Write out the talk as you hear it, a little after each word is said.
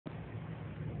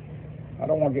I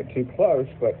don't want to get too close,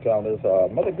 but there's a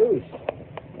mother goose,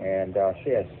 and she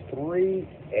has 3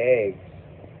 eggs.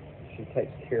 She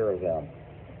takes care of them.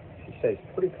 She stays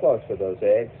pretty close to those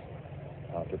eggs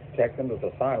to protect them. There's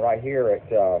a sign right here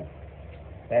at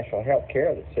National Health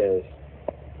Care that says,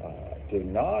 do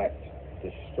not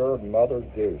disturb mother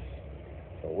goose.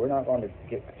 So we're not going to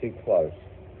get too close.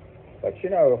 But you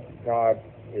know, God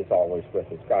is always with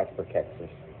us. God protects us.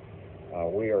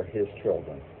 We are His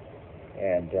children.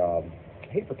 And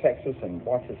He protects us and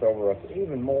watches over us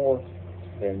even more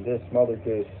than this mother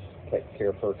goose takes care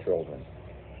of her children.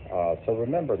 So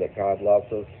remember that God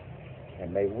loves us,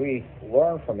 and may we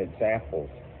learn from examples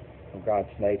from God's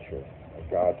nature, of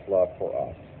God's love for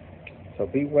us. So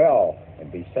be well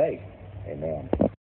and be safe. Amen.